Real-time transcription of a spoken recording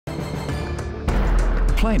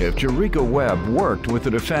plaintiff, Jerika Webb, worked with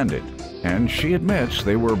the defendant, and she admits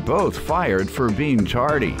they were both fired for being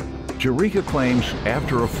tardy. Jerika claims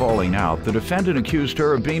after a falling out, the defendant accused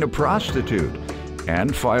her of being a prostitute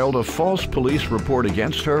and filed a false police report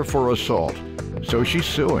against her for assault, so she's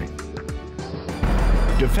suing.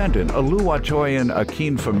 Defendant Oluwatoyin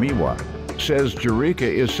Akinfemiwa says Jerika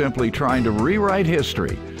is simply trying to rewrite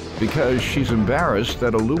history because she's embarrassed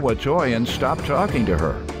that Oluwatoyin stopped talking to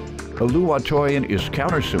her. Oluwatoyin is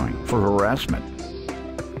countersuing for harassment.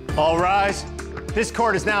 All rise. This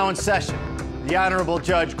court is now in session. The Honorable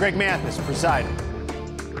Judge Greg Mathis presiding.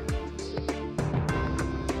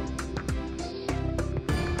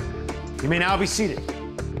 You may now be seated.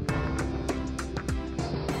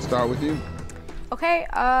 Start with you. Okay,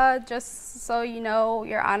 just so you know,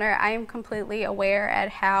 Your Honor, I am completely aware at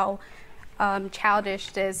how childish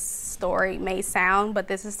this story may sound, but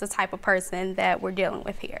this is the type of person that we're dealing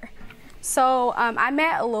with here. So I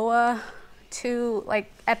met Alua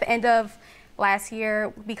at the end of last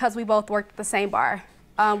year because we both worked at the same bar.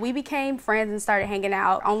 We became friends and started hanging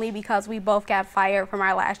out only because we both got fired from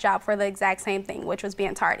our last job for the exact same thing, which was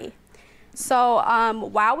being tardy. So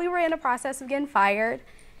while we were in the process of getting fired,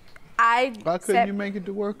 why couldn't you make it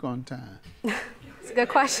to work on time? It's a good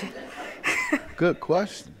question. Good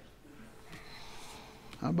question.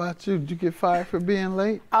 How about you? Did you get fired for being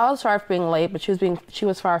late? I was fired for being late, but she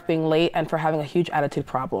was fired for being late and for having a huge attitude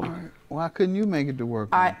problem. All right. Why couldn't you make it to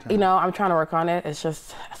work on time? You know, I'm trying to work on it. It's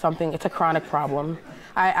just something, it's a chronic problem.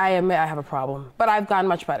 I admit I have a problem, but I've gotten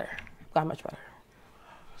much better.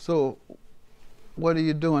 So, what are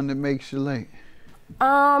you doing that makes you late?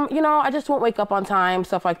 You know, I just won't wake up on time,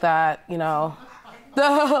 stuff like that, you know.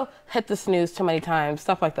 Hit the snooze too many times,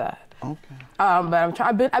 stuff like that. Okay. But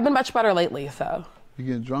I've been much better lately, so. You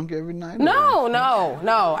get drunk every night?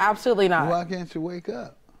 No, absolutely not. Well, why can't you wake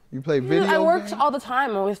up? You play video games? I worked all the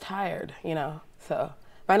time. I'm always tired, you know, so.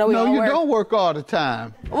 I know no, you don't work all the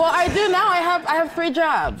time. Well, I do now. I have 3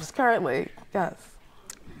 jobs currently, yes.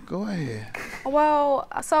 Go ahead. Well,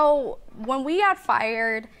 so when we got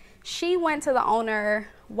fired, she went to the owner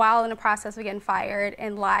while in the process of getting fired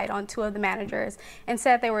and lied on 2 of the managers and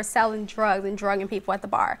said they were selling drugs and drugging people at the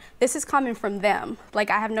bar. This is coming from them. Like,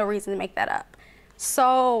 I have no reason to make that up.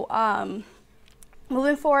 So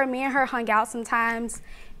moving forward, me and her hung out sometimes.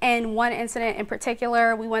 And one incident in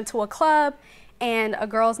particular, we went to a club and a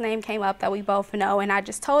girl's name came up that we both know. And I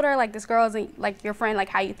just told her, like, this girl isn't like your friend, like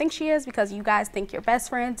how you think she is, because you guys think you're best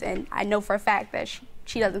friends. And I know for a fact that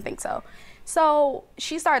she doesn't think so. So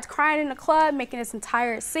she starts crying in the club, making this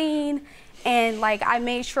entire scene. And like, I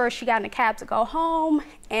made sure she got in a cab to go home,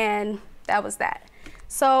 and that was that.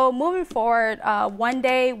 So moving forward, one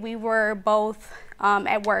day we were both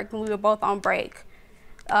at work, and we were both on break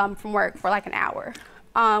from work for like an hour.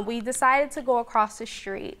 We decided to go across the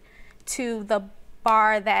street to the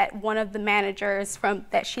bar that one of the managers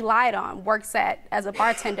that she lied on works at as a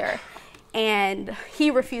bartender, and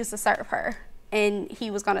he refused to serve her, and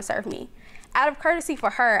he was gonna serve me. Out of courtesy for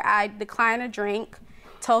her, I declined a drink,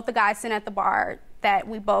 told the guy sitting at the bar that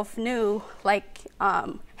we both knew, like,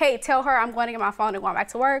 hey, tell her I'm going to get my phone and going back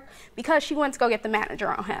to work, because she went to go get the manager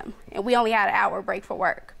on him, and we only had an hour break for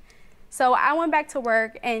work. So I went back to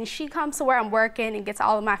work, and she comes to where I'm working and gets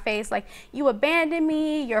all in my face, like, you abandoned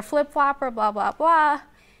me, you're a flip-flopper, blah, blah, blah.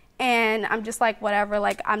 And I'm just like, whatever,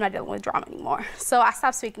 like, I'm not dealing with drama anymore. So I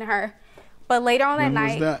stopped speaking to her. But later on that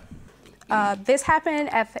night, this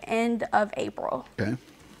happened at the end of April. Okay.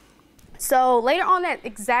 So later on that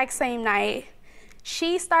exact same night,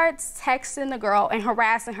 she starts texting the girl and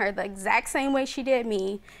harassing her the exact same way she did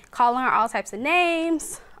me, calling her all types of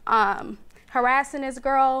names, harassing this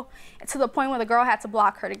girl, to the point where the girl had to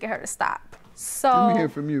block her to get her to stop. So let me hear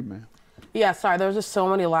from you, man. Yeah, sorry, there's just so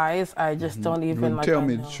many lies. I just don't even like. Tell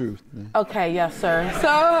me the truth, man. Okay, yes, sir.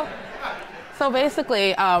 So basically,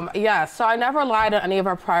 yeah, so I never lied to any of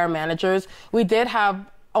our prior managers. We did have,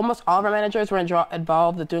 almost all of our managers were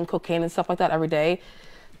involved in doing cocaine and stuff like that every day.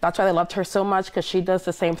 That's why they loved her so much, because she does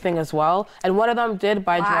the same thing as well. And one of them did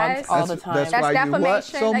buy drugs all the time. That's why defamation you what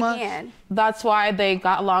so much? Again. That's why they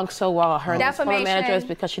got along so well. Her and former managers,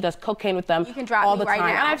 because she does cocaine with them all the time.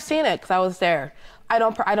 And I've seen it, because I was there. I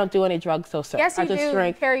don't do any drugs, though, sir. Yes, you I just do.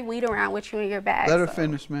 drink. You carry weed around with you in your bag. Let her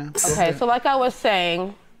finish, man. Okay, so like I was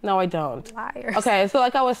saying, No, I don't. Liars. Okay, so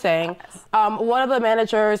like I was saying, one of the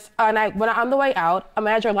managers, when on the way out, a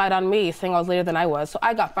manager lied on me, saying I was later than I was, so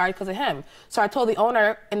I got fired because of him. So I told the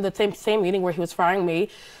owner in the same meeting where he was firing me,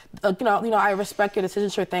 I respect your decision,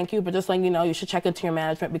 sure, thank you, but just letting you know, you should check into your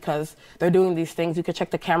management because they're doing these things. You could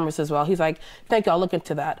check the cameras as well. He's like, thank you, I'll look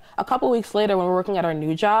into that. A couple weeks later, when we're working at our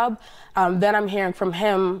new job, then I'm hearing from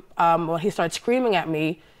him when he started screaming at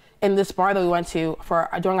me in this bar that we went to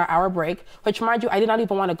during our hour break, which, mind you, I did not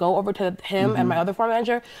even want to go over to him and my other floor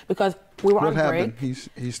manager because we were on break. He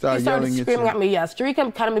started yelling screaming at me, yes.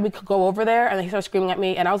 Jerika kind of made me go over there, and then he started screaming at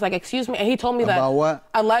me, and I was like, excuse me, and he told me that about what?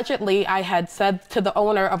 Allegedly I had said to the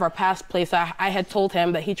owner of our past place, I had told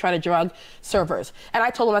him that he tried to drug servers, and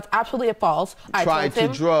I told him that's absolutely false. I tried to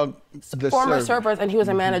drug the former servers, and he was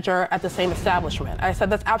a manager at the same establishment. I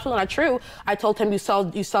said that's absolutely not true. I told him you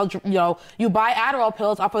buy Adderall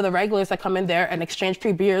pills off of the regulars that come in there and exchange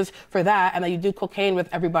free beers for that, and then you do cocaine with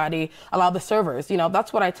everybody, a lot of the servers.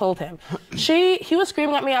 That's what I told him. He was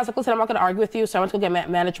screaming at me. I was like, listen, I'm not going to argue with you, so I went to go get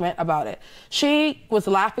management about it. She was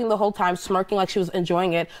laughing the whole time, smirking like she was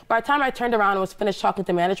enjoying it. By the time I turned around and was finished talking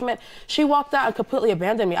to management, she walked out and completely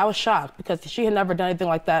abandoned me. I was shocked because she had never done anything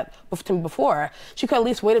like that to me before. She could at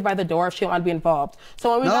least waited by the door if she didn't want to be involved.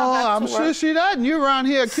 So when we got back to sure work, she doesn't. You're around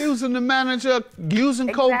here accusing the manager using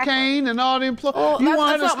cocaine and all the employees. Well, you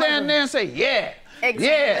want her to stand there and say, yeah. Exactly.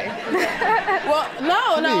 Yeah. Well,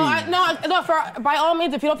 by all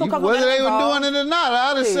means, if you don't feel comfortable, whether they were involved, doing it or not,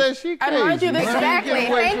 I'd have said she crazy. And mind you, Exactly.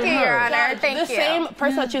 Thank you, Your Honor. Thank you. The same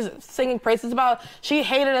person that she's singing praises about, she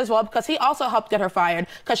hated as well because he also helped get her fired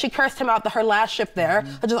because she cursed him out her last shift there,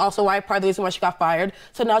 which is also part of the reason why she got fired.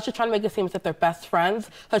 So now she's trying to make it seem as if they're best friends,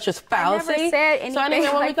 which is fallacy. I never said anything so anyway,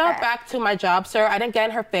 when like we got that. back to my job, sir, I didn't get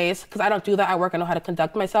in her face because I don't do that at work. I know how to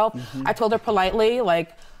conduct myself. I told her politely,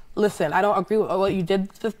 listen, I don't agree with what you did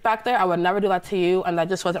back there. I would never do that to you, and that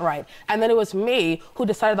just wasn't right. And then it was me who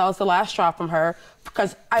decided that was the last straw from her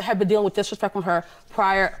because I had been dealing with disrespect from her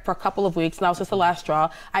prior for a couple of weeks, and that was just the last straw.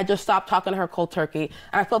 I just stopped talking to her cold turkey,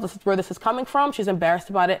 and I felt this is where this is coming from. She's embarrassed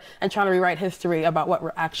about it and trying to rewrite history about what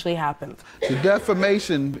actually happened. The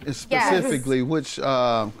defamation is specifically, which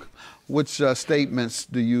statements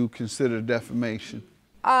do you consider defamation?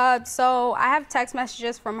 So I have text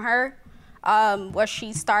messages from her. Where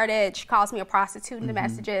she calls me a prostitute in the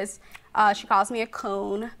messages. She calls me a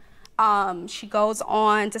coon. She goes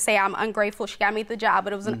on to say I'm ungrateful. She got me the job,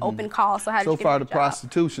 but it was an open call. So how did you get far, the the job?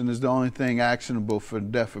 prostitution is the only thing actionable for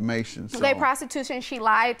defamation. So. Okay, prostitution. She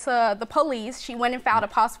lied to the police. She went and filed a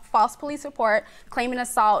false police report claiming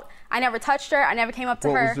assault. I never touched her. I never came up to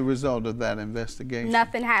her. What was the result of that investigation?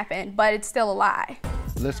 Nothing happened, but it's still a lie.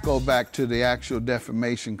 Let's go back to the actual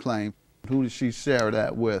defamation claim. Who did she share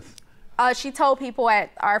that with? She told people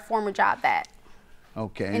at our former job that.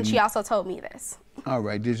 Okay. And she also told me this. All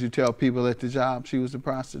right. Did you tell people at the job she was a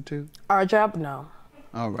prostitute? Our job? No.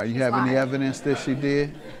 All right. You have any evidence that she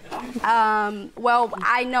did? Well,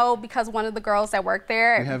 I know because one of the girls that worked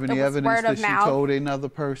there, You have any evidence word that of she mouth. told another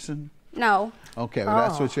person? No. Okay, well,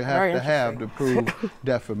 that's what you have to have to prove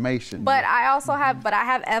defamation. But I also have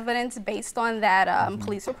evidence based on that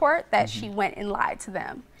police report that she went and lied to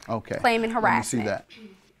them. Okay. Claiming harassment. Let me see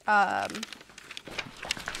that.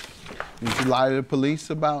 Did you lie to the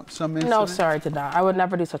police about some incident? No, sir, I did not. I would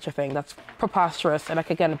never do such a thing. That's preposterous, and I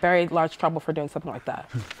could get in very large trouble for doing something like that.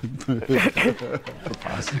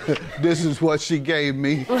 This is what she gave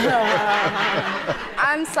me.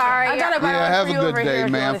 I'm sorry. I got a better Have one a for you good over day, here if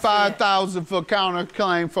you man. wanna see it. $5,000 for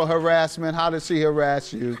counterclaim for harassment. How did she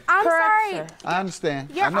harass you? I'm Correct, sorry. sir. I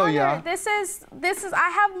understand. Your I know Honor, y'all. this is. I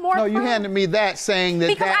have more. No, you proof. handed me that saying that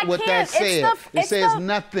Because I what can't. that said. It says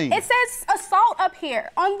nothing. It says assault up here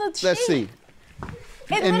on the sheet. Let's see.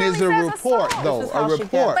 It And literally there's a says report, assault. though, This is a how she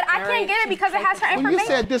report. But I can't get it because it has her Well, information. you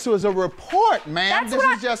said this was a report, man. That's This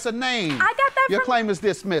what is just a name. I got that Your from- claim is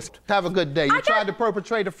dismissed. Have a good day. You got- tried to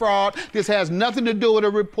perpetrate a fraud. This has nothing to do with a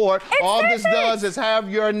report. It All says this does is have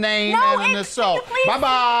your name No, and an it- assault. please-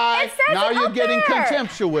 Bye-bye. it says Now it you're up getting there.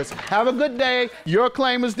 contemptuous. Have a good day. Your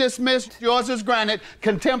claim is dismissed. Yours is granted.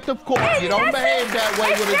 Contempt of court. It You don't says behave it- that way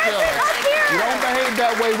it with a says it judge. up here. You don't behave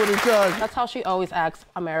that way with a judge. That's how she always acts,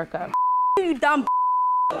 America. You dumb.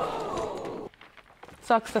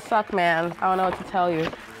 Sucks to suck, man. I don't know what to tell you.